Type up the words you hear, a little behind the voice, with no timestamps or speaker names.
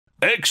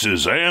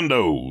X's and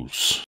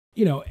O's.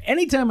 You know,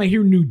 anytime I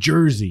hear New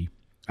Jersey,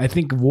 I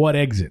think of what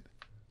exit,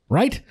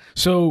 right?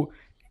 So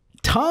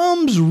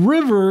Toms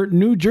River,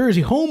 New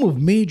Jersey, home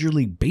of Major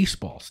League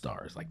Baseball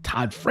stars like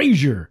Todd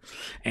Frazier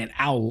and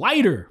Al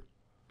Leiter.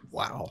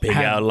 Wow. Big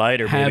Al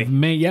Leiter,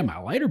 baby.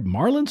 Al Leiter,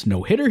 Marlins,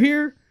 no-hitter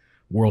here,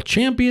 world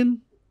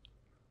champion.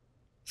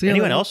 See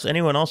Anyone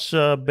else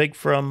big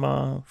from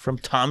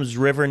Tom's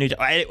River, New Jersey?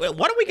 Why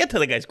don't we get to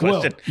the guy's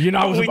question? Well, you know,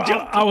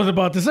 I was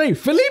about to say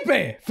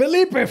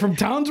Felipe from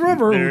Tom's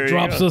River, who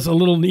drops us a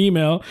little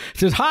email.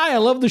 Says, "Hi, I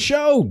love the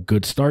show.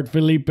 Good start,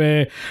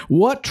 Felipe.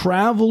 What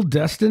travel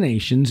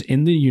destinations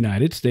in the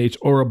United States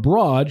or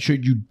abroad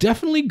should you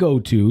definitely go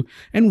to,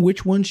 and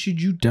which ones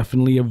should you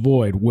definitely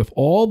avoid? With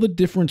all the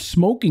different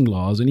smoking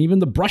laws and even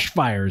the brush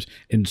fires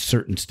in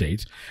certain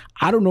states,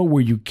 I don't know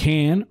where you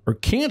can or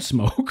can't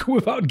smoke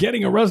without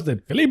getting arrested."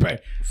 Felipe,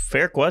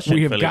 fair question.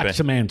 We have Felipe. got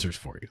some answers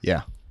for you.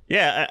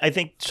 Yeah, I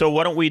think so.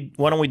 Why don't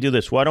we do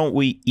this? Why don't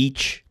we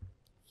each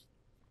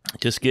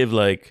just give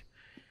a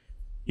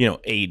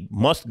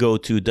must go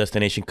to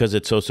destination because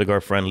it's so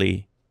cigar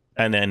friendly,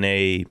 and then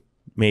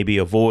maybe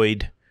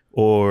avoid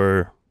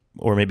or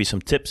maybe some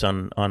tips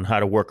on how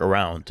to work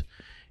around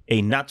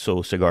a not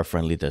so cigar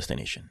friendly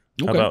destination.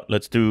 Okay. How about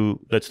let's do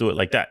it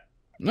like that?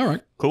 All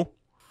right. Cool.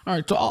 All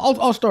right, so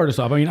I'll start us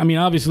off. I mean,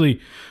 obviously,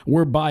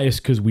 we're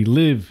biased because we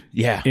live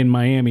in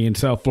Miami in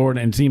South Florida,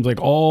 and it seems like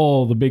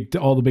all the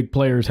big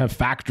players have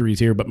factories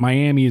here. But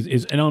Miami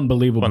is an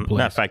unbelievable place.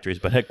 Not factories,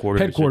 but headquarters.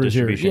 Headquarters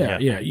here.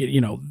 Yeah.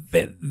 You know,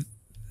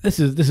 this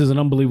is an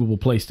unbelievable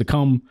place to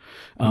come.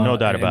 No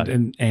doubt about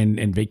it.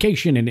 And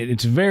vacation, and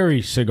it's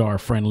very cigar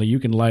friendly. You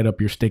can light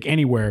up your stick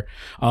anywhere.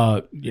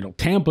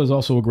 Tampa is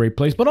also a great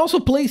place, but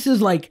also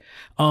places like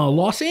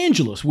Los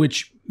Angeles,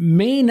 which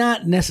may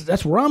not necessarily,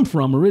 that's where I'm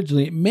from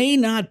originally. It may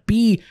not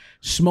be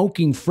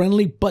smoking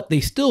friendly, but they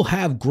still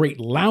have great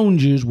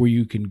lounges where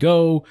you can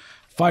go,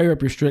 fire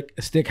up your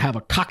stick, have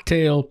a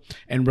cocktail,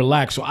 and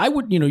relax. So I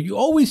would, you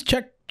always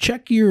check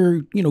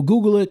your,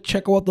 Google it,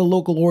 check out what the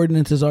local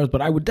ordinances are.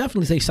 But I would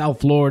definitely say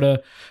South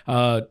Florida.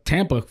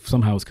 Tampa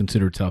somehow is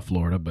considered South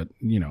Florida, but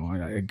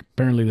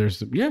apparently there's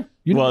their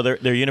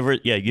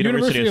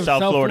University of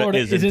South Florida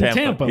is in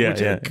Tampa.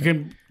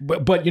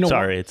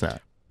 Sorry, it's not.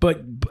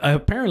 But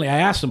apparently I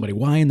asked somebody,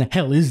 why in the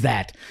hell is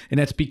that? And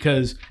that's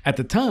because at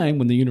the time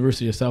when the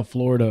University of South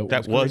Florida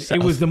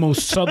it was the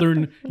most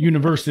southern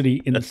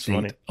university in the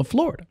state of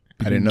Florida.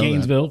 I didn't know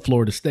Gainesville,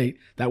 Florida State.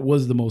 That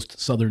was the most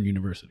southern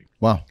university.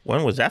 Wow.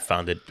 When was that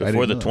founded?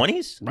 Before the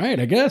 20s? Right,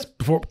 I guess.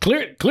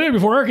 Clear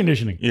before air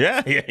conditioning.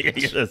 Yeah.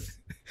 Yes.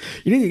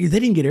 They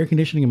didn't get air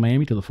conditioning in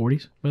Miami till the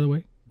 40s, by the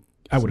way.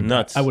 I would have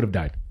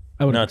died.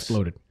 I would have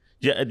exploded.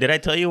 Yeah, did I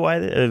tell you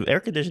why air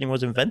conditioning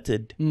was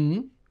invented?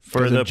 Mm-hmm.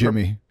 For the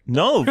Jimmy.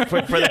 No, for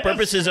the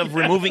purposes of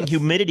removing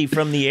humidity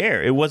from the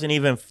air. It wasn't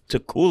even to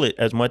cool it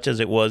as much as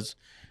it was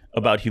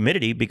about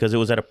humidity, because it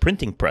was at a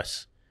printing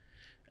press.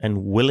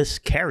 And Willis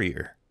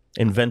Carrier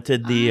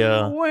invented the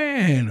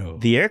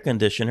air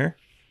conditioner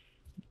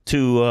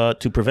to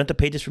prevent the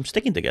pages from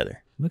sticking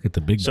together. Look at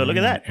the big. So look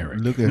at that. Eric.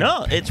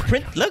 It's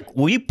print. Look,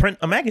 we print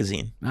a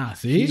magazine.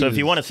 See. So if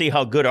you want to see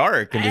how good our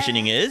air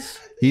conditioning is,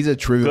 he's a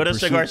trivial. Go to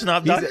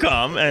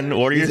cigarsnob.com and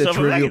order yourself a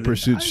Trivial magazine.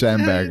 Pursuit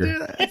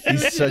sandbagger.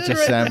 He's such a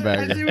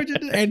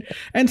sandbagger.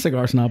 And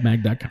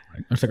cigarsnobmag.com,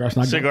 right? Or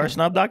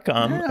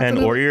cigarsnob.com and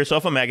order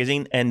yourself a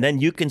magazine, and then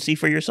you can see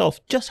for yourself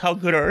just how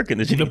good our air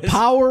conditioning is. The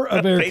power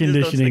of air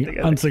conditioning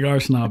on Cigar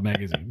Snob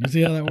magazine. You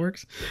see how that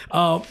works?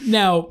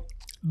 Now.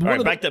 All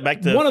right, back to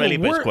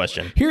Felipe's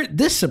question. Here,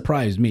 this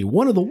surprised me.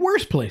 One of the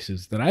worst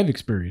places that I've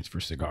experienced for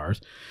cigars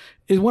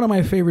is one of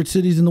my favorite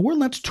cities in the world.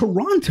 And that's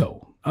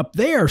Toronto. Up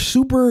there,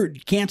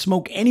 can't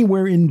smoke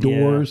anywhere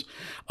indoors.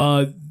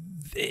 Yeah.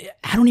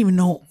 I don't even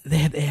know they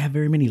have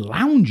very many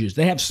lounges.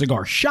 They have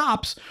cigar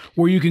shops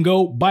where you can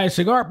go buy a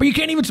cigar, but you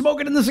can't even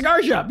smoke it in the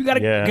cigar shop. You got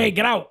to, okay,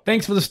 get out.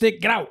 Thanks for the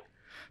stick. Get out.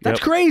 That's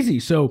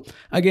crazy. So,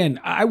 again,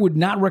 I would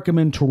not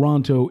recommend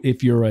Toronto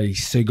if you're a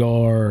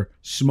cigar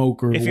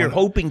smoker. If you're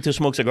hoping to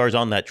smoke cigars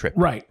on that trip.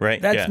 Right.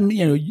 That's,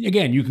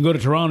 again, you can go to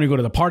Toronto, you go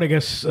to the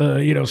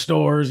Partagas,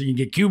 stores, and you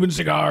can get Cuban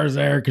cigars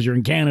there because you're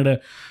in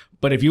Canada.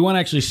 But if you want to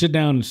actually sit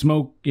down and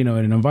smoke, in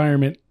an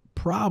environment,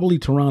 probably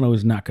Toronto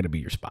is not going to be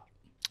your spot.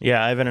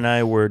 Yeah, Ivan and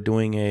I were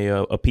doing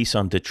a piece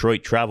on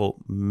Detroit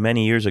travel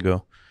many years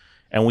ago,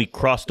 and we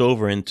crossed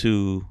over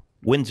into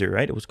Windsor,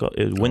 right? It was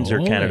Windsor,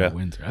 Canada.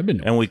 Windsor. I've been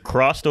to and we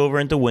crossed over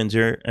into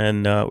Windsor,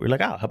 and we were like,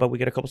 how about we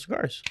get a couple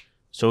cigars?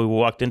 So we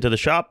walked into the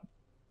shop,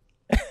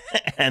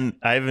 and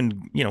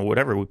Ivan,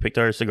 we picked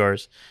our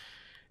cigars,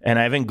 and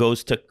Ivan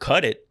goes to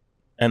cut it,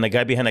 and the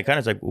guy behind the counter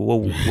is like,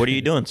 well, what are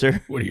you doing,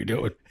 sir? What are you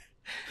doing?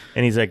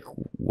 And he's like,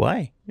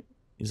 why?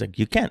 He's like,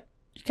 you can't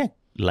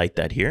light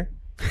that here.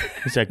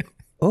 He's like,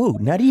 oh,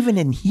 not even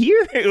in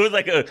here? It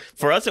was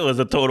for us, it was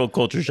a total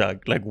culture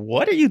shock. Like,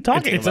 what are you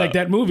talking about? It's like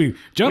that movie.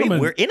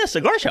 Gentlemen. Wait, we're in a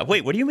cigar shop.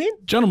 Wait, what do you mean?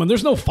 Gentlemen,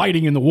 there's no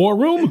fighting in the war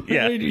room.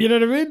 Yeah. You know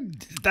what I mean?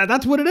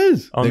 That's what it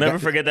is. I'll never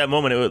forget that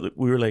moment.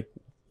 We were like,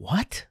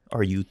 what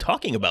are you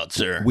talking about,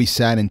 sir? We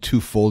sat in two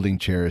folding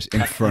chairs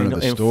in front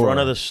of the store. In front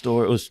of the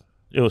store. It was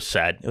was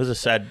sad. It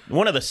was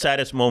one of the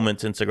saddest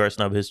moments in Cigar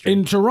Snob history.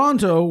 In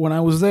Toronto, when I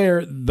was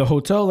there, the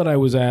hotel that I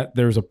was at,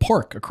 there's a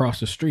park across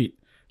the street.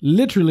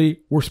 Literally,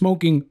 we're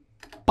smoking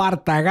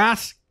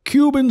Partagas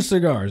Cuban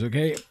cigars,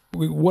 okay?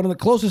 One of the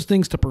closest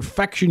things to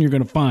perfection you're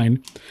going to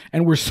find.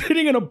 And we're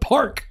sitting in a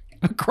park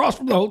across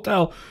from the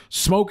hotel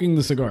smoking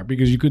the cigar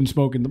because you couldn't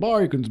smoke in the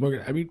bar. You couldn't smoke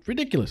it. I mean,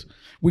 ridiculous.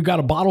 We got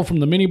a bottle from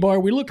the mini bar.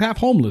 We looked half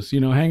homeless,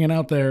 hanging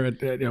out there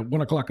at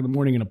 1 o'clock in the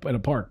morning in a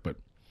park. But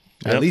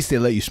at least they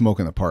let you smoke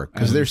in the park,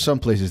 because there's some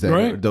places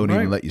that don't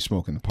even let you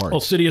smoke in the park. Oh,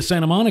 city of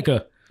Santa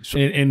Monica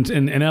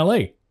in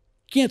L.A.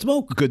 Can't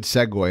smoke. Good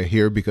segue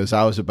here, because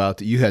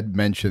you had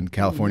mentioned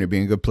California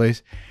being a good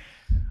place.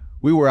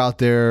 We were out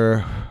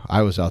there,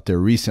 I was out there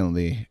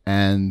recently,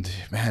 and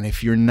man,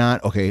 if you're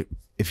not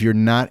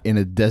in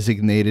a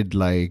designated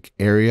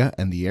area,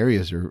 and the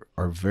areas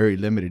are very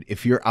limited,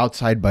 if you're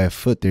outside by a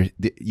foot,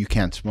 you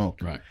can't smoke.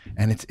 Right.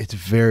 And it's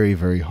very,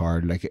 very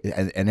hard.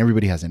 And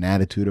everybody has an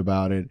attitude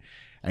about it.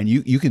 And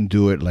you can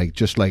do it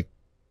just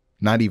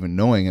not even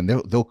knowing, and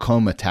they'll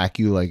come attack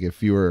you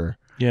if you're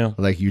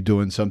you're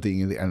doing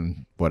something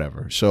and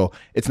whatever. So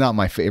it's not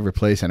my favorite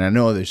place, and I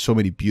know there's so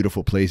many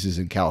beautiful places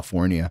in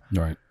California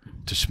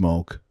to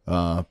smoke.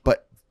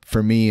 But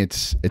for me,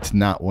 it's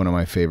not one of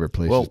my favorite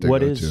places to go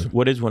to.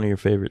 What is one of your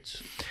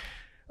favorites?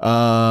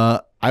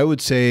 I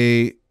would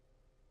say,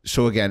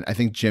 so again, I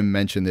think Jim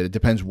mentioned that it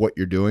depends what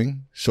you're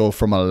doing. So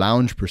from a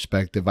lounge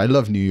perspective, I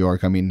love New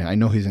York. I mean, I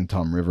know he's in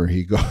Tom River.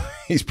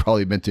 He's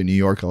probably been to New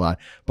York a lot,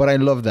 but I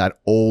love that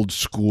old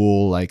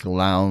school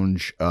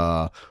lounge,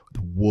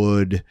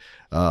 wood,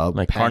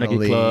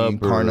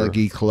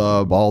 Carnegie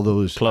Club, all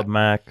those. Club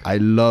Mac. I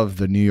love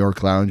the New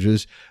York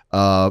lounges,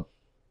 but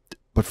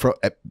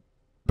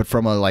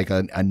from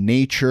a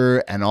nature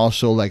and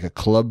also a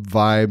club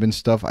vibe and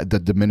stuff, the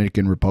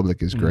Dominican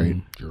Republic is great.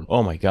 Sure.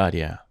 Oh my God,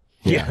 yeah.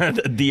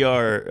 The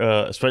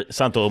DR,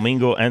 Santo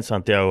Domingo and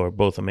Santiago are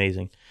both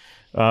amazing.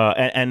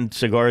 And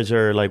cigars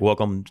are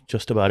welcome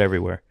just about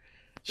everywhere.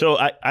 So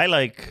I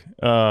like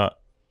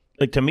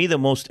to me, the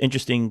most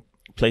interesting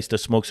place to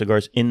smoke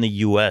cigars in the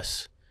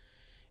U.S.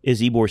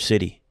 is Ybor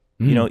City.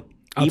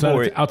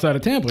 Outside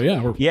of Tampa,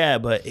 yeah. Yeah,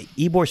 but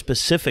Ybor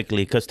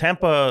specifically, because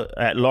Tampa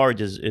at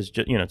large is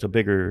just, it's a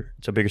bigger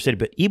city.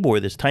 But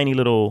Ybor, this tiny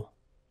little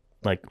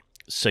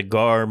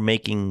cigar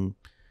making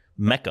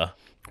mecca.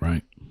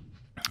 Right.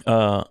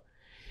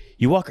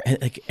 You walk,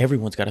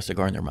 everyone's got a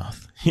cigar in their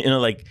mouth.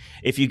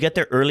 If you get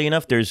there early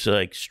enough, there's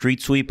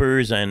street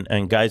sweepers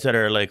and guys that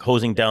are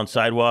hosing down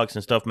sidewalks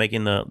and stuff,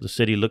 making the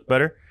city look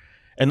better.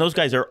 And those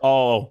guys are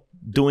all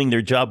doing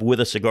their job with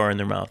a cigar in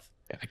their mouth.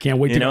 I can't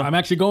wait to go. I'm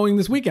actually going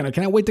this weekend. I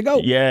can't wait to go.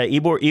 Yeah,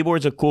 Ybor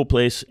is a cool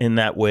place in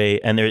that way.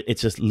 And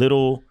it's this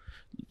little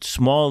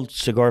small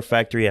cigar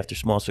factory after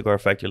small cigar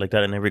factory like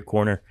that in every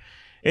corner.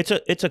 It's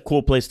a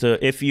cool place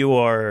to, if you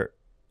are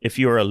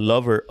a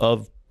lover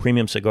of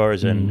premium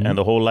cigars and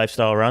the whole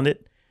lifestyle around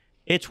it,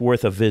 it's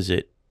worth a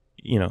visit.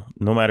 No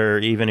matter,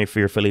 even if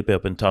you're Felipe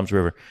up in Tom's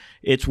River,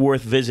 it's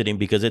worth visiting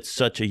because it's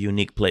such a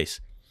unique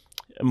place.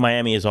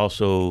 Miami is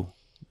also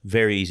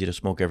very easy to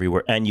smoke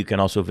everywhere, and you can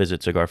also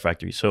visit cigar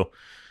factories. So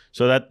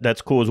that's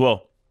cool as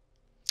well.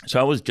 So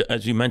I was,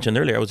 as you mentioned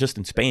earlier, I was just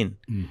in Spain.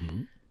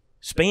 Mm-hmm.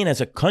 Spain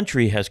as a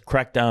country has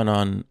cracked down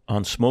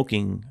on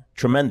smoking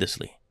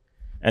tremendously,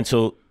 and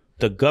so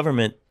the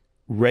government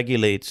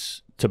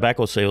regulates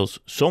tobacco sales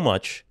so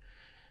much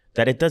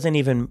that it doesn't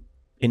even,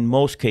 in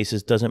most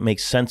cases, doesn't make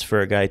sense for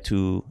a guy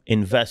to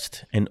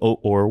invest in,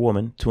 or a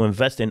woman to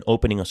invest in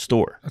opening a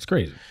store. That's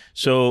crazy.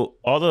 So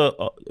all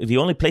the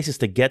only places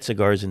to get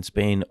cigars in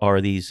Spain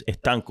are these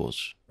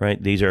estancos,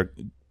 right? They're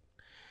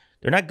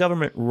not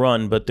government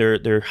run, but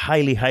they're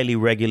highly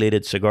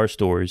regulated cigar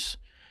stores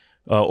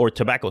or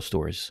tobacco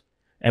stores,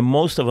 and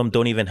most of them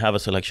don't even have a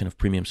selection of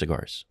premium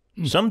cigars.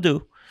 Some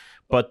do,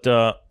 but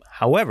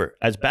however,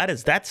 as bad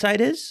as that side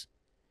is,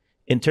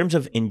 in terms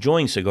of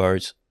enjoying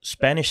cigars,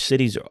 Spanish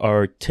cities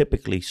are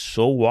typically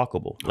so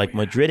walkable.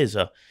 Madrid is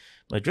a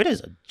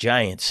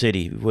giant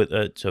city with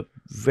a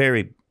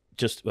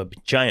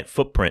giant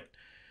footprint,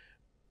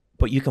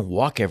 but you can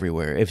walk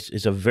everywhere.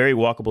 It's a very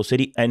walkable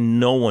city, and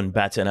no one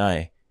bats an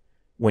eye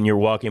when you're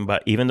walking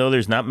by. Even though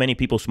there's not many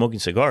people smoking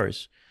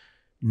cigars,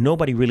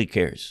 nobody really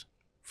cares.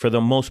 For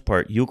the most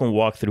part, you can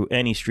walk through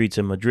any streets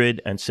in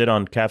Madrid and sit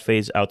on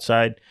cafes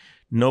outside.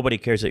 Nobody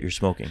cares that you're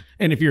smoking.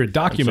 And if you're a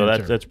documenter,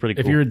 so that's pretty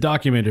cool. If you're a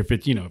documenter,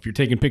 if you're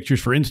taking pictures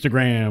for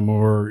Instagram,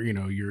 or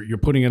you're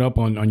putting it up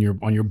on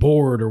your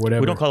board or whatever.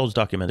 We don't call those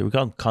documentary. We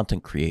call them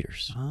content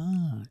creators.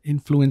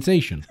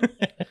 Influenciation.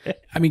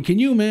 I mean, can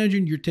you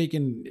imagine you're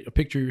taking a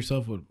picture of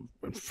yourself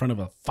in front of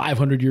a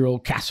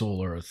 500-year-old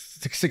castle or a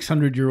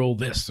 600-year-old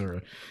this,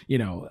 or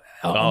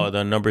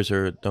the numbers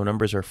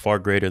are far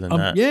greater than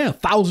that. Yeah,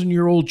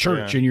 1,000-year-old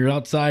church, and you're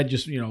outside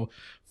just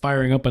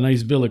firing up a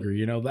nice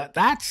Villiger.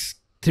 That's.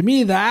 To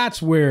me,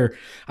 that's where,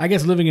 I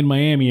guess, living in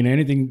Miami and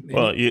anything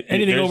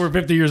over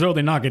 50 years old,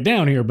 they knock it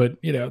down here. But,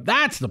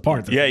 that's the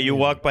part. You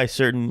walk by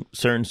certain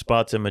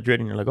spots in Madrid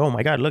and you're like, oh,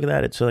 my God, look at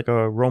that. It's like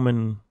a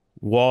Roman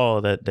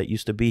wall that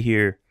used to be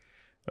here,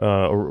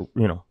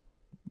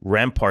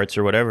 ramparts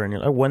or whatever, and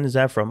you're like, when is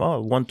that from? Oh,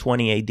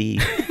 120 AD.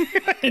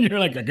 And you're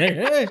like, okay,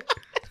 hey.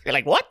 You're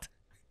like, what?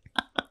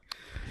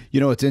 You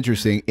know, it's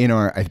interesting. In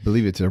our, I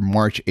believe it's our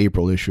March,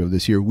 April issue of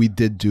this year, we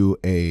did do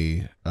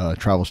a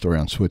travel story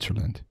on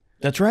Switzerland.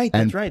 That's right.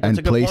 That's right. That's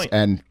a good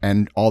point.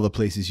 And all the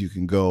places you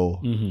can go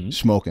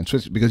smoke in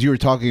Switzerland. Because you were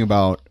talking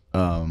about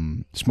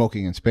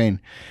smoking in Spain.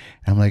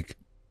 And I'm like,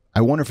 I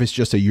wonder if it's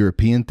just a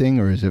European thing,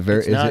 or is it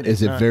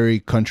very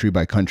country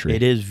by country?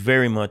 It is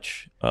very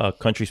much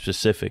country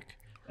specific.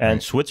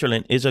 And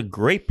Switzerland is a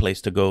great place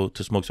to go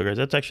to smoke cigars.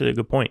 That's actually a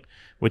good point,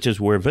 which is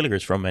where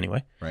Villiger's from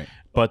anyway. Right.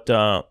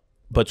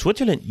 But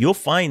Switzerland, you'll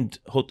find...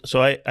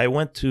 So I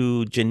went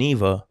to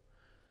Geneva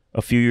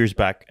a few years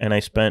back, and I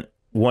spent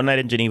one night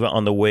in Geneva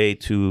on the way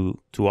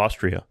to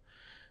Austria.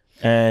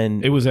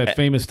 And it was that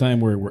famous time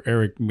where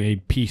Eric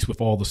made peace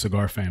with all the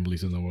cigar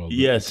families in the world.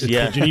 Yes, it's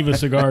the Geneva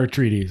Cigar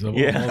Treaties of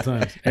all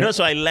times. I know,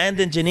 so I land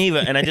in Geneva,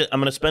 and I'm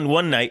going to spend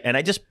one night, and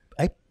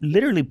I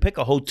literally pick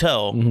a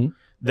hotel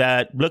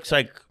that looks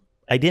like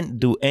I didn't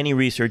do any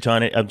research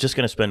on it. I'm just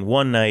going to spend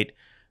one night,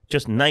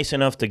 just nice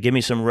enough to give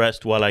me some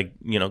rest while I,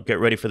 get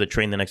ready for the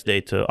train the next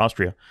day to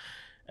Austria.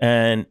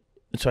 And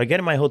so I get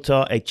in my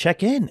hotel, I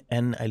check in,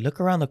 and I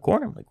look around the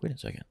corner. I'm like, wait a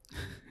second.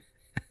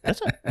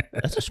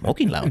 That's a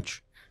smoking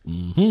lounge.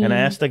 And I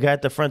asked the guy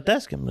at the front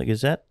desk, I'm like,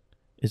 is that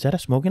a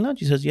smoking lounge?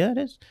 He says, yeah, it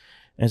is.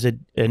 And I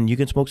said, and you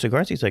can smoke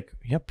cigars? He's like,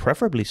 yeah,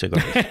 preferably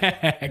cigars.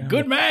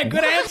 Good man.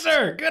 Good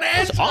answer. Good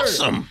answer. That's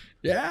awesome.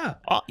 Yeah.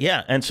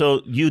 Yeah. And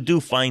so you do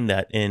find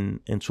that in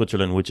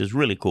Switzerland, which is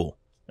really cool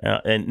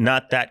and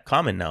not that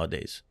common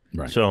nowadays.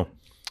 Right. So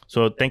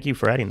thank you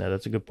for adding that.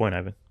 That's a good point,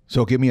 Ivan.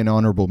 So give me an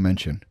honorable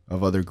mention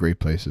of other great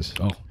places.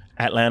 Oh,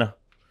 Atlanta.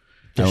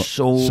 There's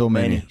so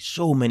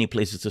many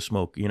places to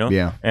smoke,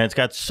 Yeah. And it's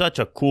got such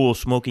a cool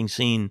smoking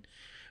scene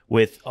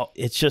with,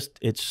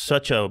 it's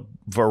such a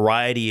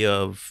variety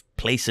of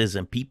places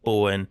and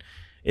people, and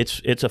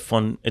it's a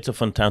fun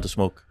town to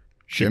smoke.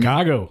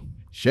 Chicago.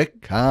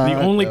 The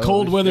only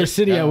cold weather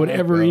city I would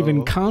ever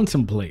even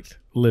contemplate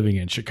living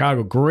in.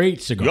 Chicago,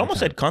 great cigar. You almost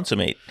said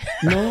consummate.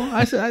 No,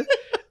 I said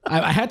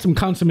I had some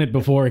consummate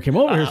before I came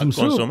over here. Some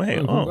soup.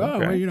 Okay.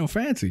 Well,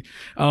 fancy.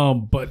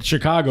 But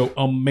Chicago,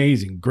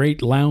 amazing,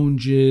 great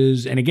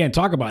lounges, and again,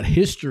 talk about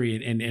history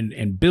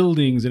and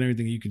buildings and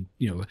everything. You can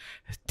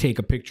take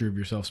a picture of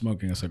yourself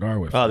smoking a cigar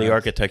with. Oh, the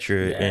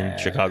architecture in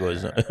Chicago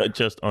is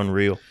just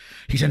unreal.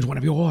 He sends one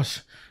of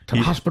yours to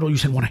the hospital. You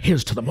send one of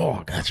his to the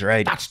morgue. That's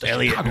right. That's the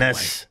Elliot Chicago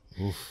Ness.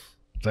 way.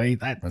 See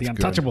that? The good.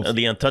 Untouchables.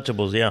 The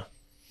Untouchables, yeah.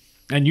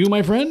 And you,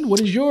 my friend, what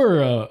is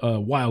your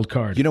wild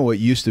card? You know what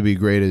used to be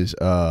great is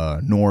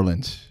New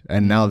Orleans,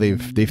 and now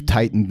they've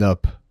tightened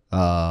up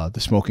the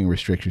smoking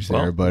restrictions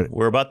there. But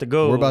we're about to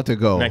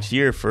go. Next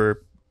year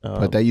for.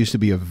 But that used to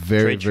be a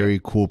very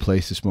cool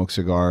place to smoke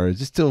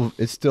cigars.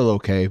 It's still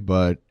okay,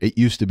 but it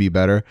used to be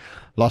better.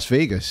 Las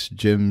Vegas,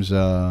 Jim's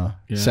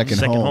second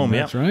home.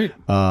 That's right.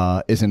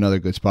 Is another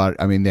good spot.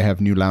 I mean, they have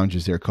new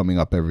lounges there coming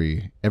up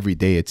every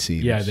day. It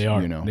seems. Yeah, they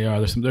are. They are.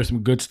 There's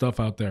some good stuff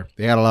out there.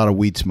 They had a lot of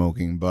weed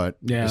smoking, but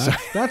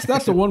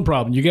that's the one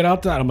problem. You get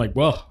out there, I'm like,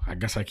 well, I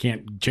guess I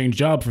can't change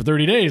job for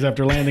 30 days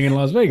after landing in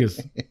Las Vegas.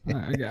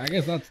 I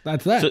guess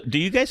that's that. So, do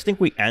you guys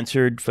think we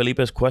answered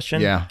Felipe's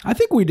question? Yeah, I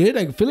think we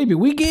did. Felipe,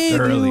 we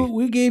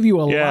gave you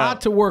a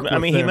lot to work with. I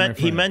mean,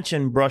 he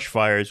mentioned brush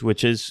fires,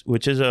 which is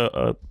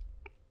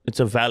it's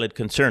a valid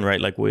concern,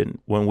 right? Like when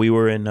we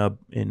were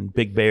in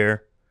Big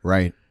Bear,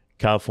 right,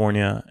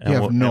 California. You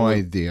have no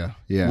idea.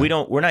 Yeah,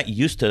 we're not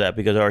used to that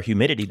because our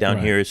humidity down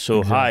here is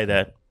so high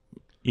that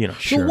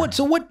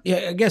So what?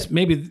 Yeah, I guess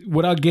maybe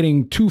without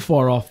getting too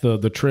far off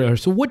the trail.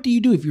 So what do you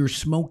do if you're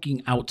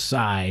smoking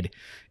outside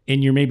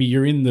and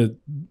you're in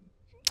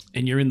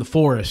the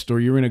forest or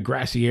you're in a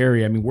grassy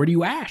area? I mean, where do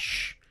you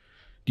ash?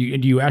 Do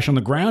you ash on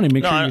the ground and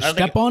make sure you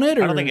step on it?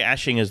 Or? I don't think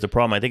ashing is the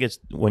problem. I think it's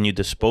when you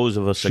dispose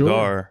of a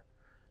cigar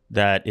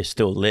that is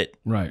still lit,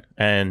 right?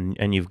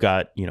 And you've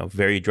got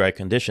very dry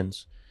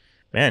conditions.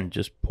 Man,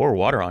 just pour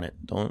water on it.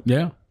 Don't.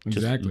 Yeah,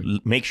 exactly.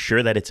 Make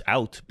sure that it's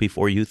out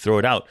before you throw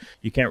it out.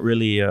 You can't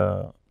really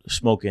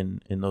smoke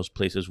in those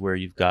places where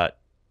you've got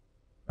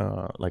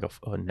like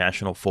a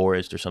national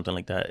forest or something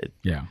like that.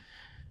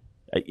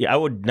 I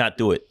would not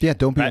do it. Yeah,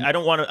 don't be. I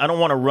don't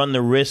want to run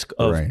the risk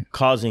of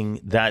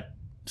causing that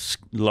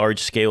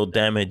large scale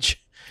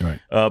damage,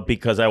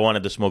 because I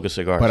wanted to smoke a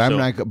cigar.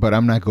 But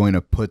I'm not going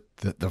to put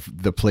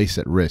the place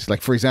at risk.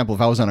 Like, for example,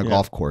 if I was on a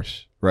golf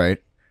course, right?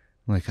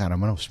 I'm like, God, I'm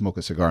going to smoke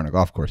a cigar on a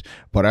golf course.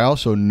 But I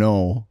also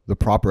know the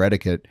proper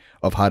etiquette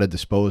of how to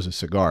dispose a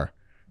cigar.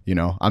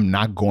 I'm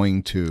not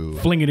going to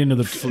fling it into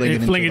the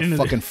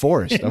fucking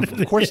forest.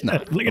 Of course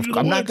not.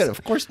 I'm not gonna.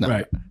 Of course not.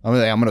 Right. I'm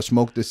going to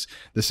smoke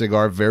the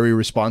cigar very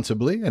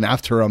responsibly, and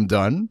after I'm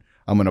done,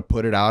 I'm going to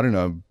put it out in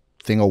a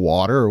thing of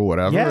water or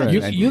whatever. Yeah,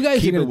 you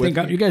guys are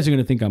going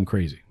to think I'm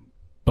crazy.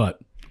 But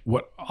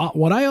what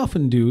I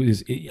often do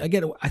is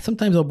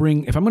sometimes I'll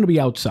bring, if I'm going to be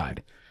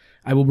outside,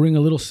 I will bring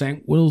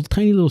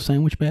tiny little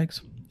sandwich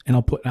bags, and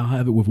I'll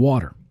have it with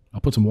water.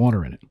 I'll put some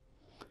water in it.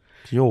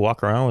 You'll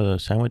walk around with a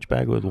sandwich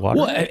bag with water?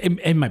 Well,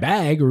 in my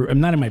bag, or I'm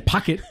not in my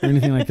pocket or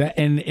anything like that.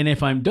 And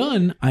if I'm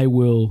done, I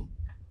will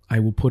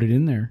put it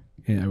in there.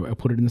 And I'll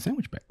put it in the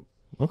sandwich bag.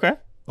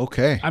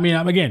 Okay. I mean,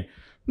 again,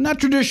 not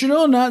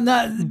traditional.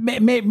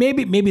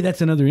 Maybe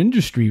that's another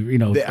industry. You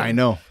know, I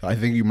know. I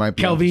think you might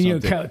be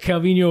Calvino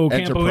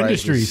Campo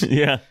Industries.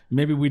 Yeah.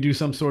 Maybe we do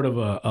some sort of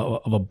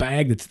a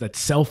bag that's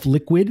self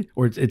liquid,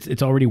 or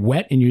it's already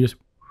wet, and you just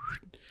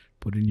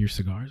put it in your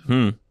cigars.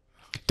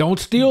 Don't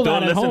steal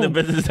that at home. Don't listen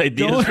to business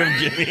ideas from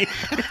Jimmy.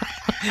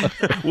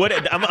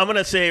 I'm going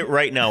to say it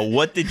right now.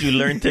 What did you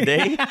learn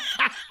today?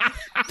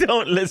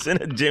 Don't listen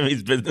to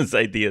Jimmy's business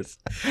ideas.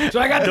 So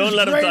I got Don't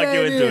let him talk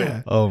you into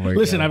it. Oh my God.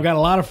 Listen, I've got a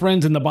lot of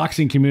friends in the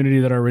boxing community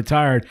that are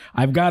retired.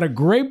 I've got a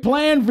great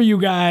plan for you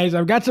guys.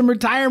 I've got some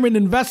retirement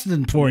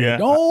investing for you.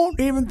 Don't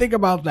even think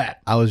about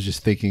that. I was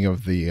just thinking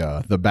of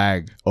the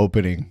bag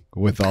opening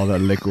with all that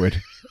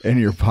liquid in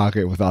your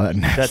pocket with all that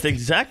nasty. That's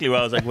exactly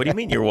what I was like. What do you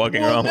mean you're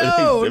walking around with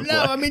these?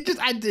 No. I mean,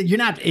 you're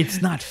not.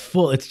 It's not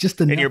full. It's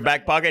just enough. In your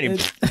back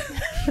pocket.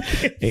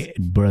 Hey,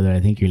 brother, I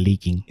think you're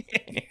leaking.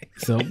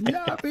 So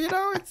yeah, you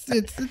know,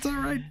 it's all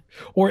right.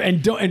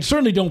 And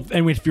certainly don't.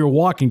 And if you're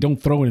walking, don't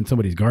throw it in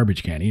somebody's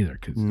garbage can either.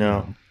 Cause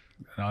no.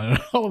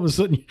 All of a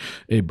sudden,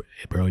 hey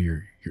bro,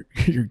 your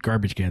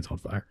garbage can's on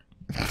fire.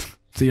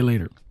 See you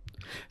later.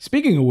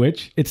 Speaking of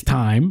which, it's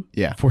time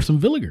for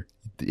some Villiger.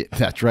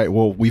 That's right.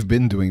 Well, we've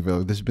been doing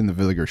Villiger. This has been the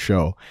Villiger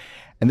show.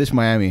 And this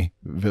Miami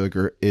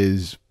Villiger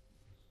is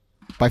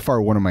by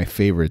far one of my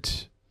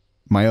favorites.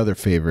 My other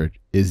favorite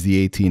is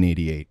the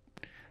 1888.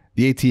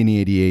 The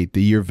 1888,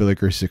 the year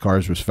Villiger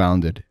Cigars was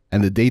founded,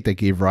 and the date that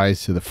gave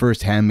rise to the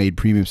first handmade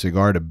premium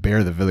cigar to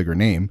bear the Villiger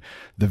name,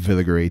 the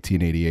Villiger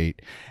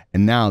 1888.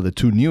 And now the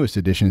two newest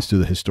additions to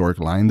the historic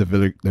line, the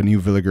new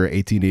Villiger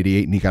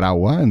 1888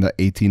 Nicaragua and the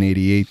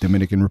 1888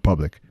 Dominican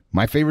Republic.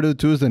 My favorite of the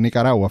two is the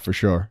Nicaragua for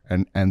sure,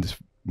 and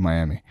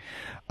Miami.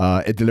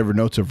 It delivered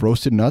notes of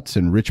roasted nuts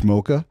and rich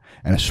mocha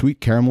and a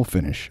sweet caramel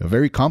finish. A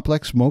very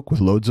complex smoke with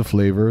loads of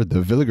flavor.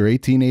 The Villiger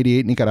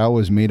 1888 Nicaragua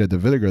is made at the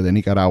Villiger de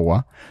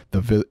Nicaragua, the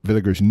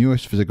Villiger's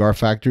newest cigar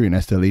factory in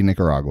Esteli,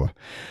 Nicaragua.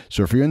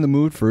 So if you're in the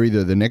mood for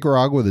either the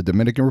Nicaragua or the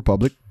Dominican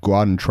Republic, go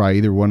out and try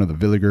either one of the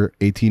Villiger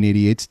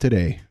 1888s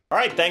today. All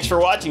right, thanks for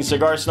watching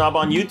Cigar Snob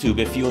on YouTube.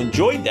 If you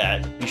enjoyed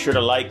that, be sure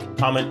to like,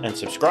 comment, and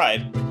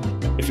subscribe.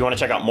 If you want to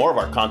check out more of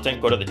our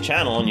content, go to the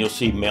channel and you'll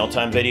see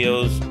mail-time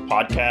videos,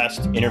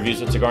 podcasts, interviews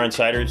with cigar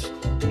insiders,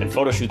 and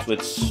photo shoots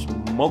with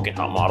smoking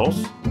hot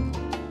models.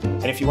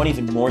 And if you want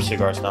even more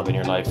Cigar Snob in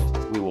your life,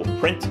 we will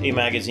print a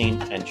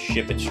magazine and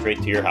ship it straight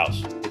to your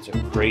house. It's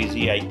a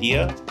crazy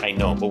idea, I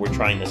know, but we're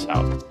trying this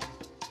out.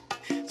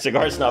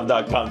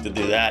 cigarsnob.com to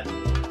do that.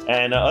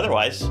 And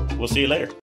otherwise, we'll see you later.